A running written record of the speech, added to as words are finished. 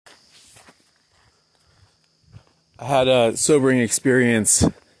I had a sobering experience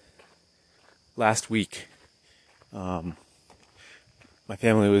last week. My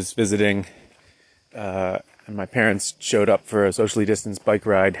family was visiting, and my parents showed up for a socially distanced bike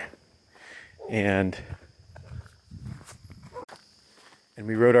ride, and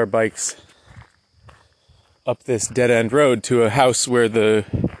we rode our bikes up this dead-end road to a house where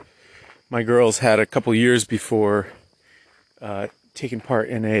my girls had a couple years before taken part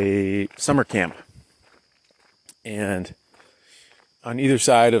in a summer camp. And on either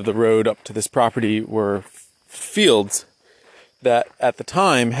side of the road up to this property were fields that at the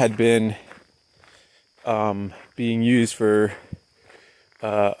time had been being used for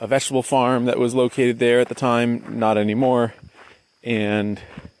a vegetable farm that was located there at the time, not anymore, and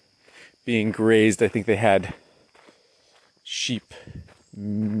being grazed. I think they had sheep,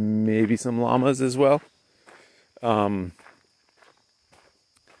 maybe some llamas as well.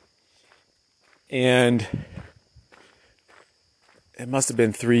 And it must have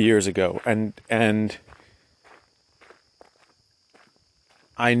been 3 years ago, and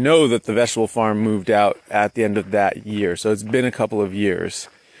I know that the vegetable farm moved out at the end of that year, so it's been a couple of years.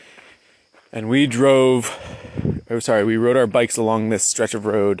 And we rode our bikes along this stretch of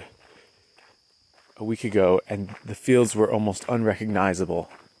road a week ago, and the fields were almost unrecognizable.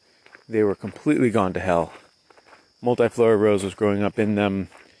 They were completely gone to hell. Multiflora rose was growing up in them.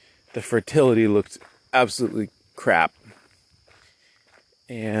 The fertility looked absolutely crap.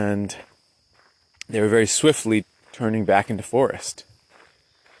 And they were very swiftly turning back into forest.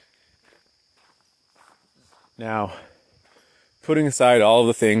 Now, putting aside all of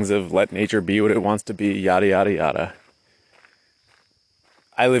the things of let nature be what it wants to be, yada, yada, yada.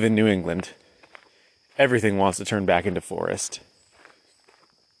 I live in New England. Everything wants to turn back into forest.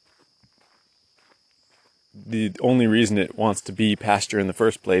 The only reason it wants to be pasture in the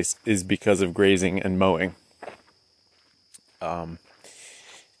first place is because of grazing and mowing.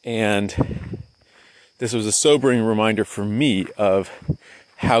 And this was a sobering reminder for me of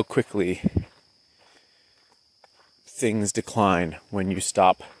how quickly things decline when you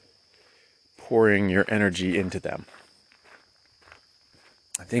stop pouring your energy into them.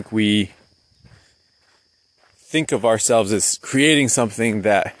 I think we think of ourselves as creating something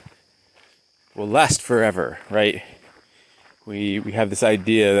that will last forever, right? We have this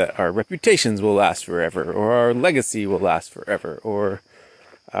idea that our reputations will last forever, or our legacy will last forever, or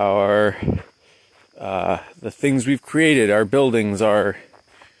the things we've created, our buildings, the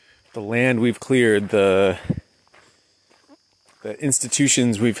land we've cleared, the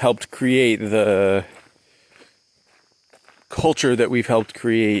institutions we've helped create, the culture that we've helped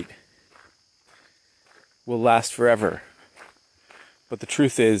create will last forever. But the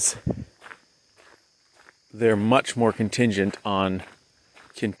truth is, they're much more contingent on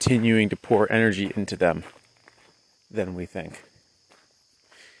continuing to pour energy into them than we think.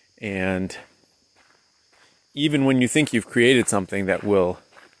 And even when you think you've created something that will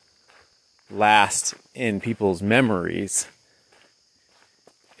last in people's memories,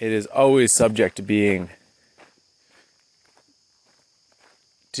 it is always subject to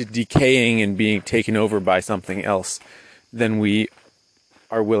decaying and being taken over by something else than we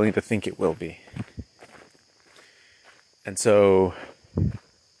are willing to think it will be. And so,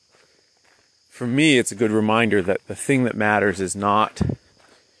 for me, it's a good reminder that the thing that matters is not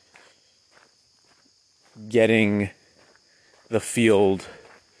getting the field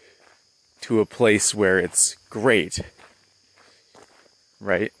to a place where it's great,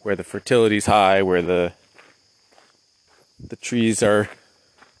 right? Where the fertility's high, where the trees are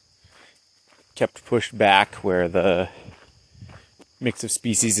kept pushed back, where the mix of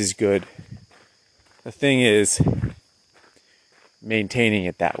species is good. The thing is maintaining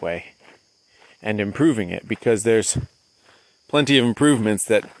it that way and improving it, because there's plenty of improvements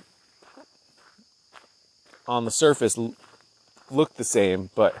that on the surface look the same,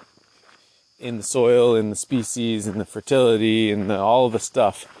 but in the soil, in the species, in the fertility, in all of the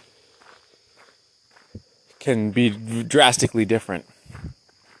stuff can be drastically different.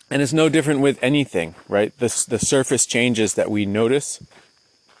 And it's no different with anything, right? The surface changes that we notice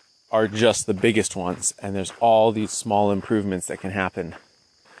are just the biggest ones, and there's all these small improvements that can happen.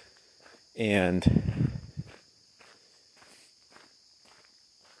 And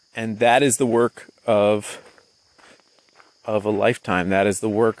that is the work of a lifetime. That is the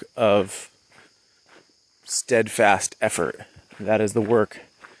work of steadfast effort. That is the work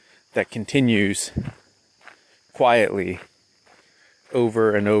that continues quietly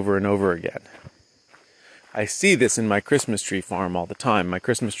over and over and over again. I see this in my Christmas tree farm all the time. My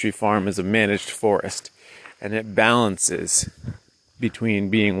Christmas tree farm is a managed forest, and it balances between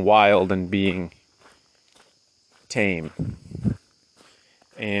being wild and being tame.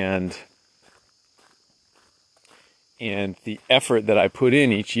 And the effort that I put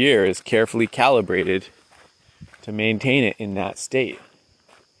in each year is carefully calibrated to maintain it in that state.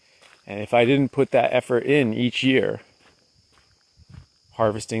 And if I didn't put that effort in each year,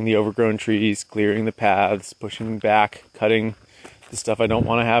 harvesting the overgrown trees, clearing the paths, pushing back, cutting the stuff I don't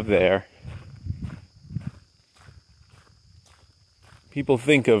want to have there, people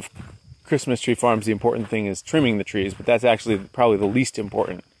think of Christmas tree farms, the important thing is trimming the trees, but that's actually probably the least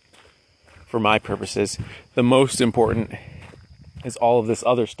important for my purposes. The most important is all of this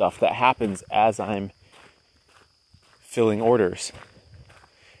other stuff that happens as I'm filling orders.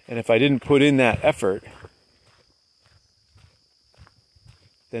 And if I didn't put in that effort,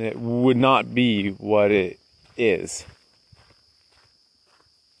 then it would not be what it is.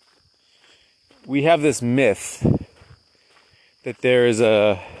 We have this myth that there is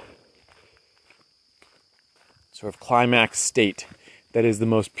a sort of climax state that is the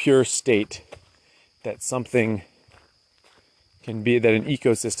most pure state that something can be, that an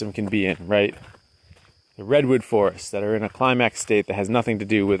ecosystem can be in, right? The redwood forests that are in a climax state that has nothing to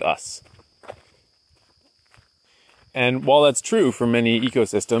do with us. And while that's true for many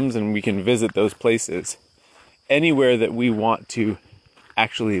ecosystems, and we can visit those places, anywhere that we want to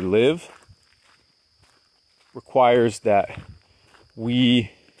actually live requires that it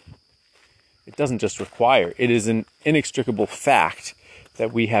doesn't just require, it is an inextricable fact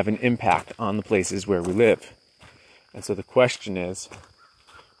that we have an impact on the places where we live. And so the question is,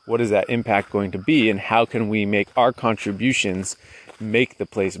 what is that impact going to be, and how can we make our contributions make the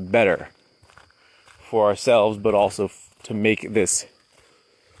place better for ourselves, but also to make this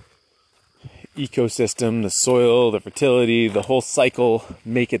ecosystem, the soil, the fertility, the whole cycle,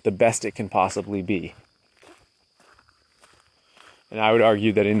 make it the best it can possibly be. And I would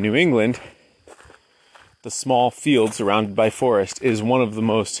argue that in New England, the small field surrounded by forest is one of the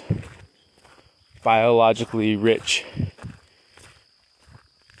most biologically rich,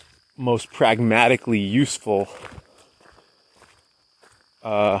 most pragmatically useful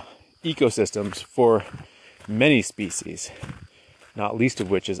ecosystems for many species, not least of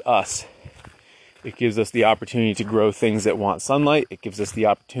which is us. It gives us the opportunity to grow things that want sunlight. It gives us the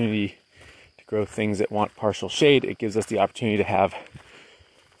opportunity to grow things that want partial shade. It gives us the opportunity to have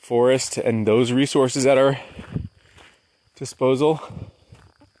forest and those resources at our disposal.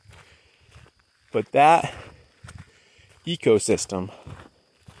 But that ecosystem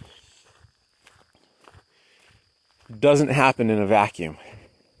doesn't happen in a vacuum.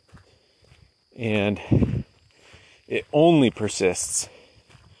 And it only persists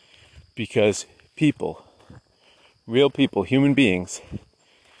because people, real people, human beings,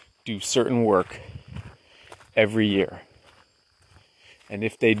 do certain work every year. And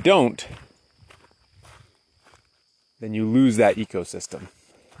if they don't, then you lose that ecosystem.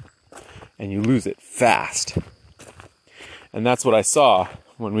 And you lose it fast. And that's what I saw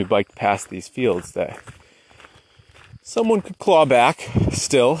when we biked past these fields, that someone could claw back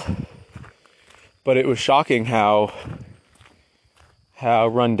still, but it was shocking how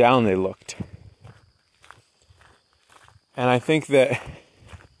run down they looked. And I think that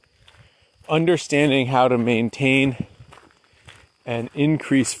understanding how to maintain and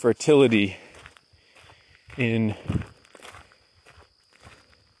increase fertility in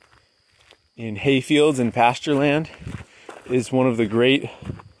hayfields and pasture land is one of the great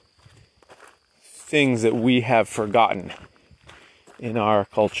things that we have forgotten in our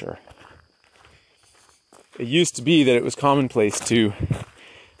culture. It used to be that it was commonplace to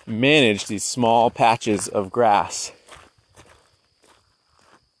manage these small patches of grass.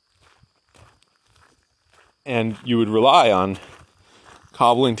 And you would rely on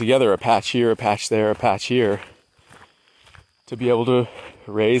cobbling together a patch here, a patch there, a patch here to be able to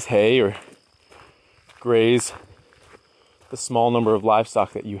raise hay or graze the small number of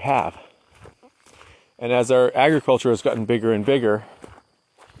livestock that you have. And as our agriculture has gotten bigger and bigger,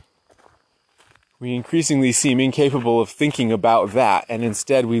 we increasingly seem incapable of thinking about that, and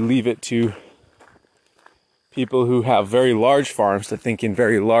instead we leave it to people who have very large farms to think in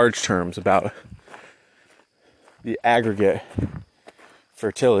very large terms about the aggregate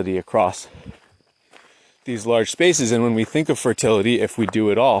fertility across these large spaces. And when we think of fertility, if we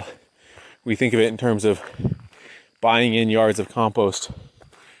do it all, we think of it in terms of buying in yards of compost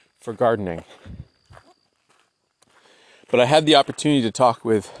for gardening. But I had the opportunity to talk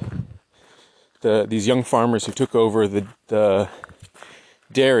with these young farmers who took over the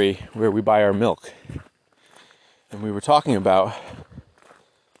dairy where we buy our milk. And we were talking about,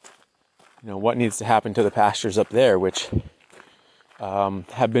 what needs to happen to the pastures up there, which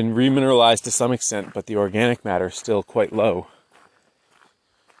have been remineralized to some extent, but the organic matter is still quite low.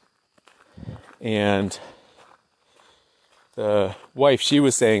 And the wife, she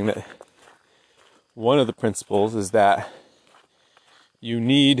was saying that one of the principles is that you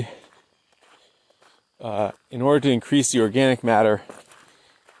need, in order to increase the organic matter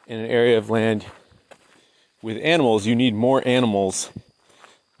in an area of land with animals, you need more animals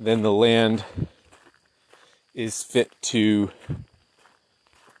than the land is fit to,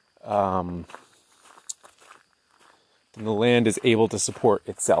 than the land is able to support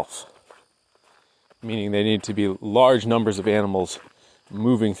itself. Meaning there need to be large numbers of animals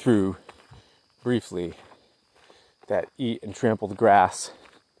moving through briefly that eat and trample the grass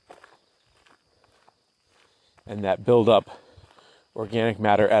and that build up organic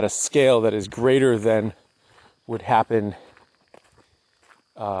matter at a scale that is greater than would happen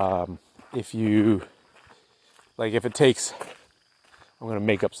if it takes, I'm going to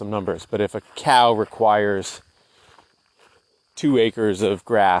make up some numbers, but if a cow requires 2 acres of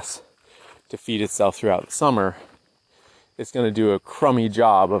grass to feed itself throughout the summer, it's going to do a crummy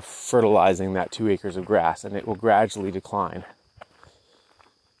job of fertilizing that 2 acres of grass, and it will gradually decline.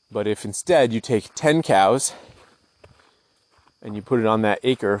 But if instead you take 10 cows and you put it on that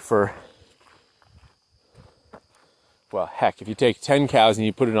acre for, well, heck, if you take 10 cows and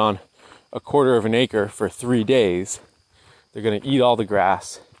you put it on a quarter of an acre for 3 days, they're going to eat all the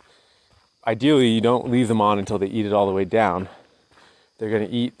grass. Ideally, you don't leave them on until they eat it all the way down. They're going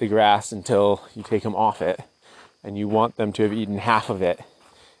to eat the grass until you take them off it, and you want them to have eaten half of it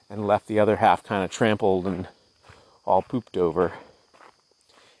and left the other half kind of trampled and all pooped over.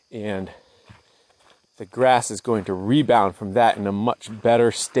 And the grass is going to rebound from that in a much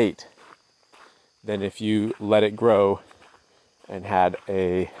better state than if you let it grow and had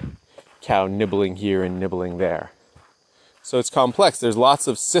a cow nibbling here and nibbling there. So it's complex. There's lots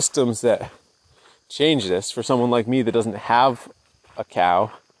of systems that change this. For someone like me that doesn't have a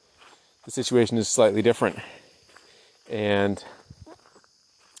cow, the situation is slightly different. And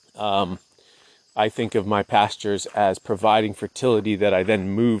I think of my pastures as providing fertility that I then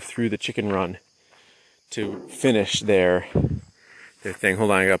move through the chicken run to finish their thing.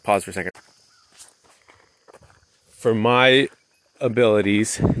 Hold on, I gotta pause for a second. For my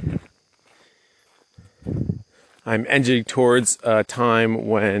abilities, I'm edging towards a time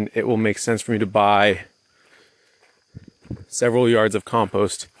when it will make sense for me to buy several yards of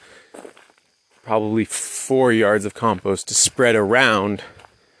compost, probably 4 yards of compost, to spread around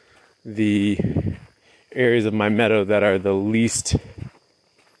the areas of my meadow that are the least,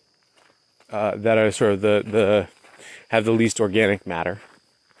 that are sort of the have the least organic matter.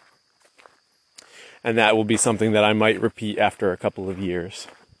 And that will be something that I might repeat after a couple of years.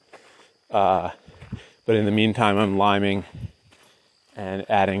 But in the meantime, I'm liming and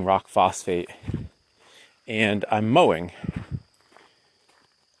adding rock phosphate. And I'm mowing.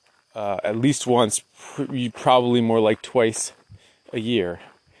 At least once, probably more like twice a year.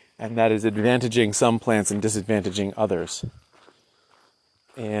 And that is advantaging some plants and disadvantaging others.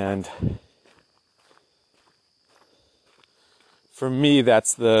 And for me,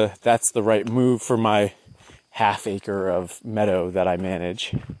 that's the right move for my half acre of meadow that I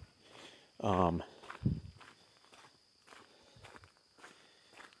manage.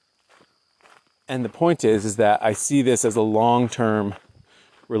 And the point is that I see this as a long-term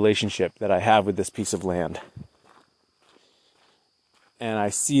relationship that I have with this piece of land. And I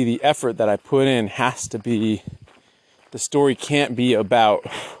see the effort that I put in has to be, the story can't be about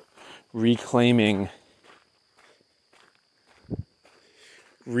reclaiming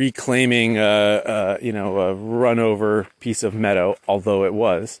a run over piece of meadow, although it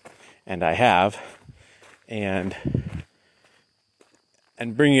was, and I have, and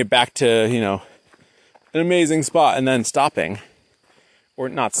bringing it back to, an amazing spot, and then stopping, or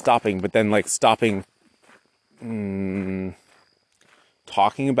not stopping, but then like stopping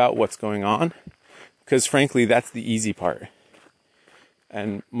talking about what's going on, because frankly that's the easy part,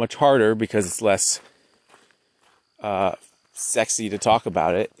 and much harder because it's less sexy to talk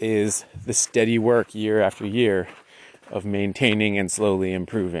about it, is the steady work year after year of maintaining and slowly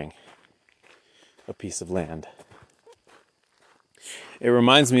improving a piece of land. It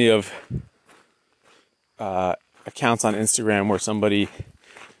reminds me of accounts on Instagram where somebody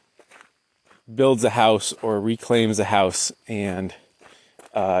builds a house or reclaims a house and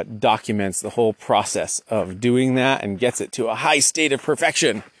documents the whole process of doing that and gets it to a high state of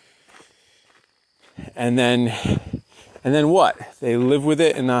perfection. And then what? They live with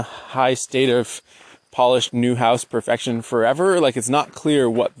it in a high state of polished new house perfection forever? Like, it's not clear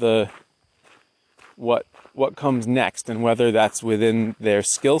what what comes next and whether that's within their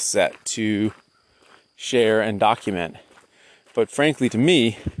skill set to share and document. But frankly, to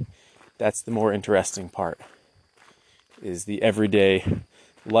me, that's the more interesting part, is the everyday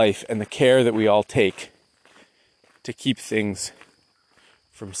life and the care that we all take to keep things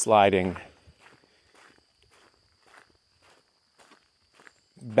from sliding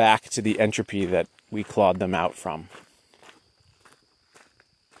back to the entropy that we clawed them out from.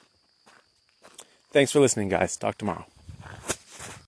 Thanks for listening, guys. Talk tomorrow.